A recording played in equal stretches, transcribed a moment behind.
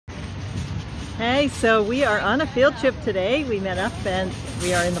Hey, so we are on a field trip today. We met up and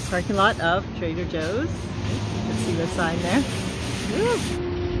we are in the parking lot of Trader Joe's. You can see the sign there. Woo.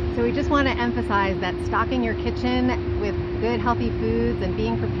 So we just want to emphasize that stocking your kitchen with good healthy foods and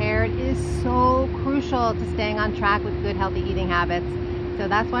being prepared is so crucial to staying on track with good healthy eating habits. So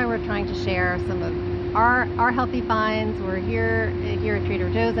that's why we're trying to share some of our healthy finds. We're here at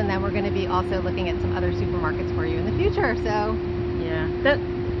Trader Joe's, and then we're going to be also looking at some other supermarkets for you in the future. So yeah, that,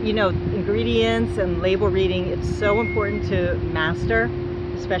 you know, ingredients and label reading, it's so important to master,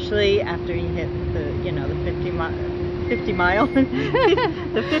 especially after you hit the, you know, the 50-year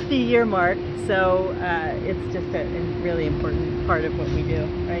mark. So it's just a really important part of what we do,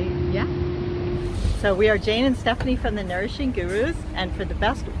 right? Yeah. So we are Jane and Stephanie from the Nourishing Gurus, and for the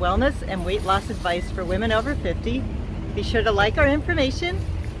best wellness and weight loss advice for women over 50, be sure to like our information,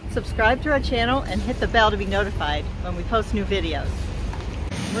 subscribe to our channel, and hit the bell to be notified when we post new videos.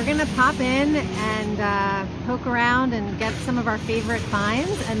 We're gonna pop in and poke around and get some of our favorite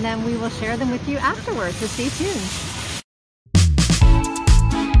finds, and then we will share them with you afterwards, so stay tuned.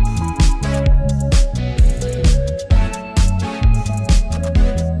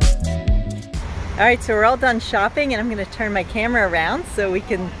 Alright, so we're all done shopping, and I'm going to turn my camera around so we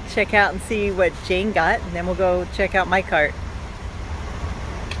can check out and see what Jane got, and then we'll go check out my cart.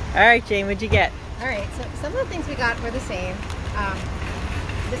 Alright Jane, what'd you get? Alright, so some of the things we got were the same.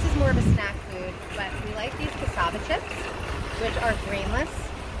 This is more of a snack food, but we like these cassava chips, which are grainless.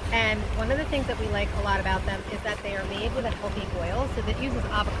 And one of the things that we like a lot about them is that they are made with a healthy oil, so that uses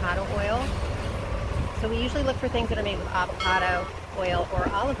avocado oil. So we usually look for things that are made with avocado oil or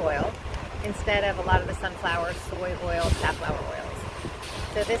olive oil, instead of a lot of the sunflower, soy oil, safflower oils.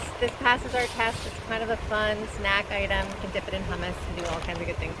 So this passes our test. It's kind of a fun snack item. You can dip it in hummus and do all kinds of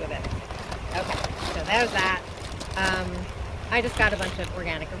good things with it. Okay, so that was that. I just got a bunch of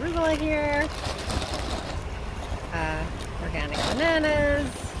organic arugula here, organic bananas.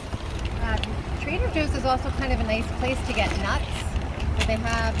 Trader Joe's is also kind of a nice place to get nuts. So they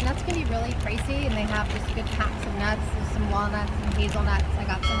have, nuts can be really pricey, and they have just good packs of nuts. There's some walnuts and hazelnuts. I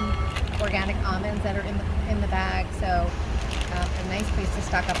got some organic almonds that are in the bag, so a nice place to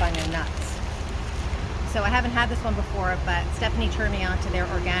stock up on your nuts. So I haven't had this one before, but Stephanie turned me on to their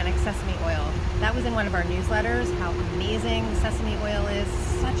organic sesame oil. That was in one of our newsletters, how amazing sesame oil is.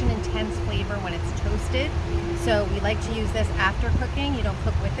 Such an intense flavor when it's toasted. So we like to use this after cooking. You don't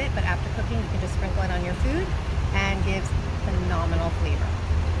cook with it, but after cooking you can just sprinkle it on your food, and gives phenomenal flavor.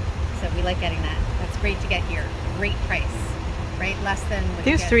 So we like getting that. That's great to get here. Great price. Right? Less than what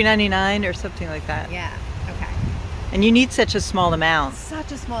I think it was $3.99 or something like that. Yeah, okay. And you need such a small amount.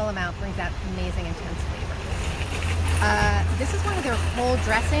 Such a small amount brings that amazing intense flavor. This is one of their cold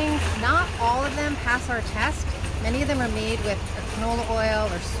dressings. Not all of them pass our test. Many of them are made with canola oil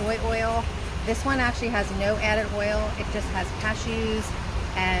or soy oil. This one actually has no added oil. It just has cashews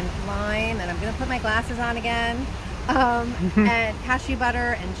and lime, and I'm gonna put my glasses on again. And cashew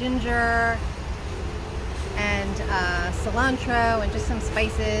butter and ginger and cilantro and just some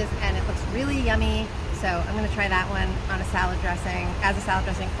spices, and it looks really yummy. So I'm going to try that one on a salad dressing, as a salad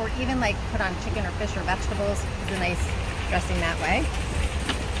dressing, or even like put on chicken or fish or vegetables. It's a nice dressing that way.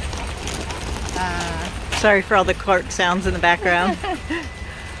 Sorry for all the cart sounds in the background.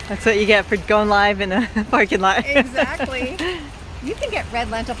 That's what you get for going live in a parking lot. Exactly. You can get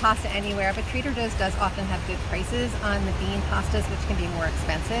red lentil pasta anywhere, but Trader Joe's does often have good prices on the bean pastas, which can be more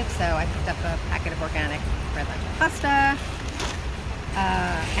expensive. So I picked up a packet of organic red lentil pasta.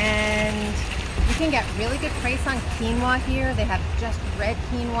 And you can get really good price on quinoa here. They have just red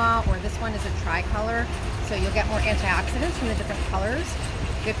quinoa, or this one is a tricolor. So you'll get more antioxidants from the different colors.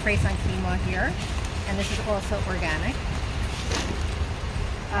 Good price on quinoa here. And this is also organic.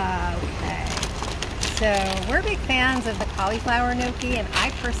 Okay. So we're big fans of the cauliflower gnocchi, and I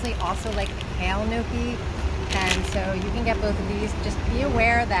personally also like the kale gnocchi. And so you can get both of these. Just be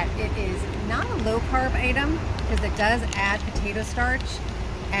aware that it is not a low carb item, because it does add potato starch,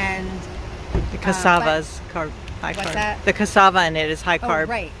 and the cassava's high carb. What's that? The cassava in it is high carb.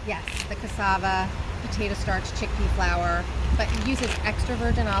 Oh, right, yes. The cassava, potato starch, chickpea flour, but it uses extra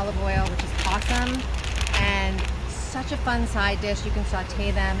virgin olive oil, which is awesome, and such a fun side dish. You can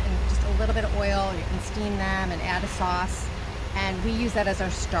saute them in just a little bit of oil. You can steam them and add a sauce, and we use that as our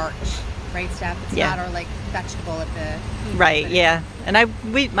starch, right, Steph? It's not our like vegetable at the right. Yeah, and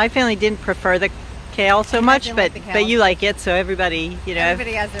my family didn't prefer the kale so much, but you like it, so everybody, you know,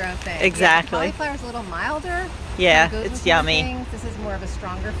 everybody has their own thing. Exactly. Yeah, cauliflower is a little milder. Yeah, it's yummy. This is more of a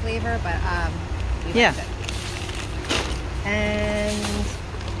stronger flavor, but we yeah. like it. And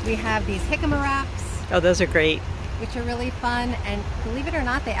we have these jicama wraps. Oh, those are great. which are really fun. And believe it or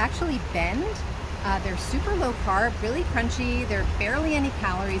not, they actually bend. They're super low carb, really crunchy. They're barely any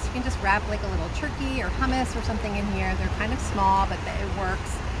calories. You can just wrap like a little turkey or hummus or something in here. They're kind of small, but it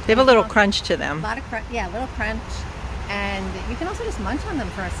works. They have a little crunch to them. A lot of crunch, yeah, a little crunch. And you can also just munch on them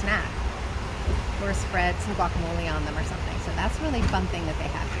for a snack or spread some guacamole on them or something. So that's a really fun thing that they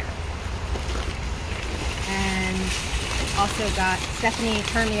have here. And also got, Stephanie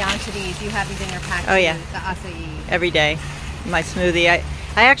turned me on to these. You have these in your pack. Oh yeah. The acai. Every day, my smoothie. I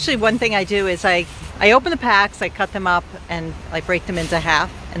actually, one thing I do is I open the packs, I cut them up, and I break them into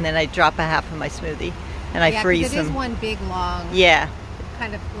half, and then I drop a half in my smoothie, and I freeze them. It is one big long. Yeah.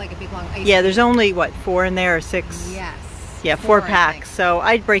 Kind of like a big long ice. Yeah, there's only what, 4 in there or 6? Yes. Yeah, 4 packs. So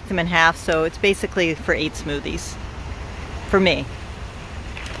I'd break them in half, so it's basically for 8 smoothies. For me.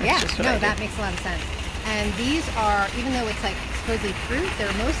 Yeah, no, that makes a lot of sense. And these are, even though it's like supposedly fruit,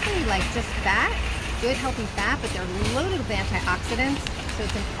 they're mostly like just fat, good healthy fat, but they're loaded with antioxidants. So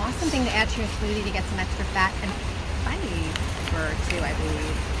it's an awesome thing to add to your smoothie to get some extra fat and fiber too, I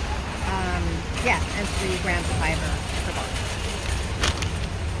believe. Yeah, and 3 grams of fiber per bowl.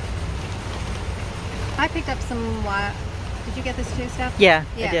 I picked up some wild. Did you get this too, Steph? Yeah,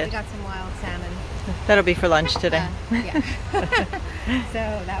 I did. We got some wild salmon. That'll be for lunch today. Yeah.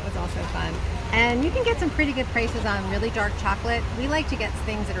 So that was also fun. And you can get some pretty good prices on really dark chocolate. We like to get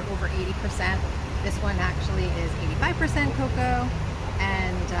things that are over 80%. This one actually is 85% cocoa.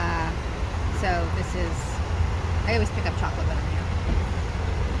 And so this is, I always pick up chocolate when I'm here.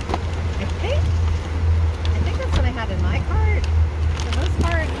 I think that's what I had in my cart. For the most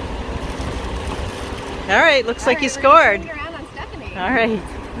part. All right, looks like you scored. You're on Stephanie. All right.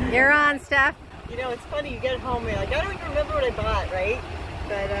 You're on, Steph. You know, it's funny, you get home and you're like, I don't even remember what I bought, right?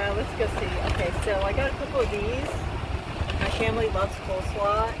 But let's go see. Okay, so I got a couple of these. My family loves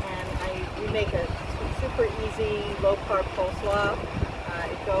coleslaw, and we make a super easy, low-carb coleslaw.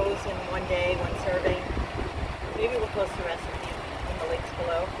 It goes in one day, one serving. Maybe we'll post the recipe in the links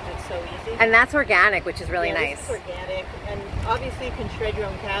below. It's so easy. And that's organic, which is really nice. This is organic, and obviously you can shred your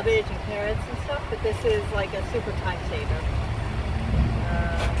own cabbage and carrots and stuff, but this is like a super time saver.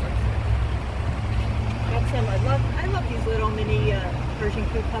 Got some. I love these little mini Persian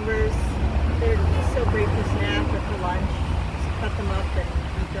cucumbers. They're just so great for snack or for lunch. Just cut them up and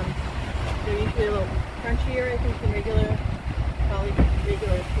eat them. They're usually a little crunchier, I think, than regular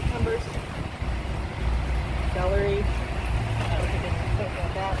cucumbers. Celery. I don't think I talked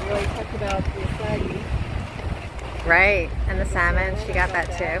about that. We already talked about the acai. Right, and the salmon. She got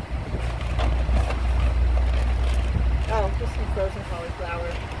that too. Oh, just some frozen cauliflower.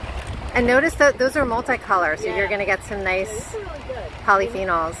 And notice that those are multicolor, so you're going to get some nice really good.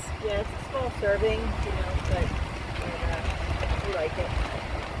 polyphenols. Yeah, it's a small serving, you know, but we like it.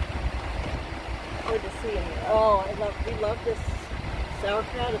 Good to see in here. Oh, we love this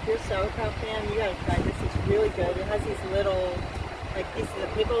sauerkraut. If you're a sauerkraut fan, you gotta try this. It's really good. It has these little, like, pieces of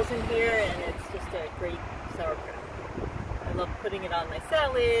pickles in here, and it's just a great sauerkraut. I love putting it on my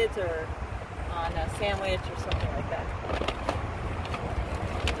salads or on a sandwich or something like that.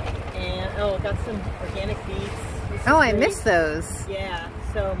 And got some organic beets. I missed those. Yeah,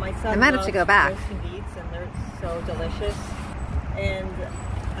 so my son loves to go back. roasting beets, and they're so delicious. And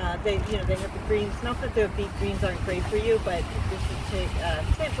they have the greens. Not that the beet greens aren't great for you, but this should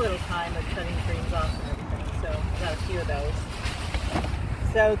take a little time of cutting greens off and everything. So I got a few of those.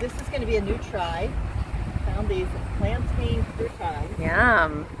 So this is going to be a new try. Found these plantain croutons.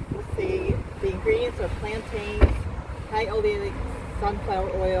 Yum. Let's see. The ingredients are plantains, high oleic sunflower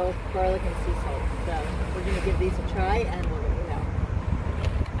oil, garlic, and sea salt. So we're going to give these a try, and we'll let you know.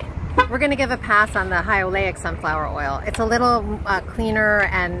 We're going to give a pass on the high oleic sunflower oil. It's a little cleaner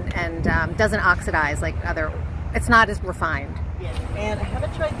and doesn't oxidize like other. It's not as refined. Yes, and I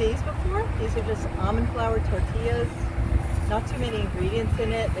haven't tried these before. These are just almond flour tortillas. Not too many ingredients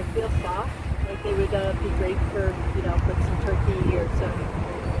in it. They feel soft. Like they would be great for, put some turkey or some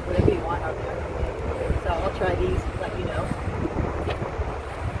whatever you want on there. So I'll try these, let you know.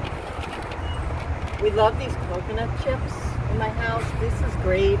 We love these coconut chips in my house. This is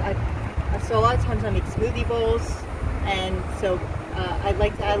great. So a lot of times I make smoothie bowls, and so I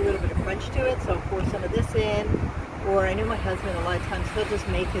like to add a little bit of crunch to it. So I'll pour some of this in, or I know my husband a lot of times he'll just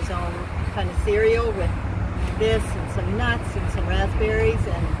make his own kind of cereal with this and some nuts and some raspberries,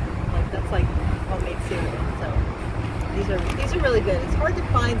 and that's like homemade cereal. So these are really good. It's hard to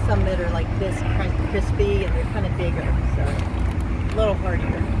find some that are like this kind of crispy and they're kind of bigger, so a little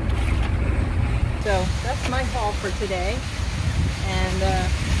hardier. So that's my haul for today, and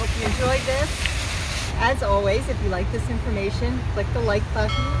hope you enjoyed this. As always, if you like this information, click the like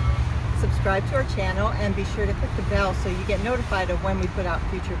button, subscribe to our channel, and be sure to click the bell so you get notified of when we put out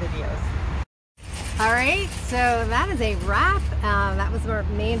future videos. All right, so that is a wrap. That was our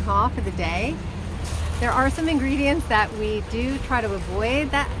main haul for the day. There are some ingredients that we do try to avoid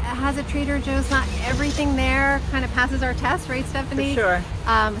that has a Trader Joe's. Not everything there kind of passes our test, right, Stephanie? For sure.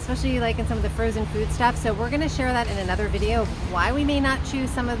 Especially like in some of the frozen food stuff. So we're going to share that in another video of why we may not choose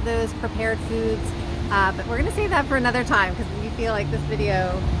some of those prepared foods. But we're going to save that for another time because we feel like this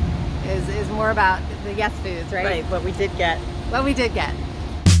video is more about the yes foods, right? Right, what we did get. What we did get.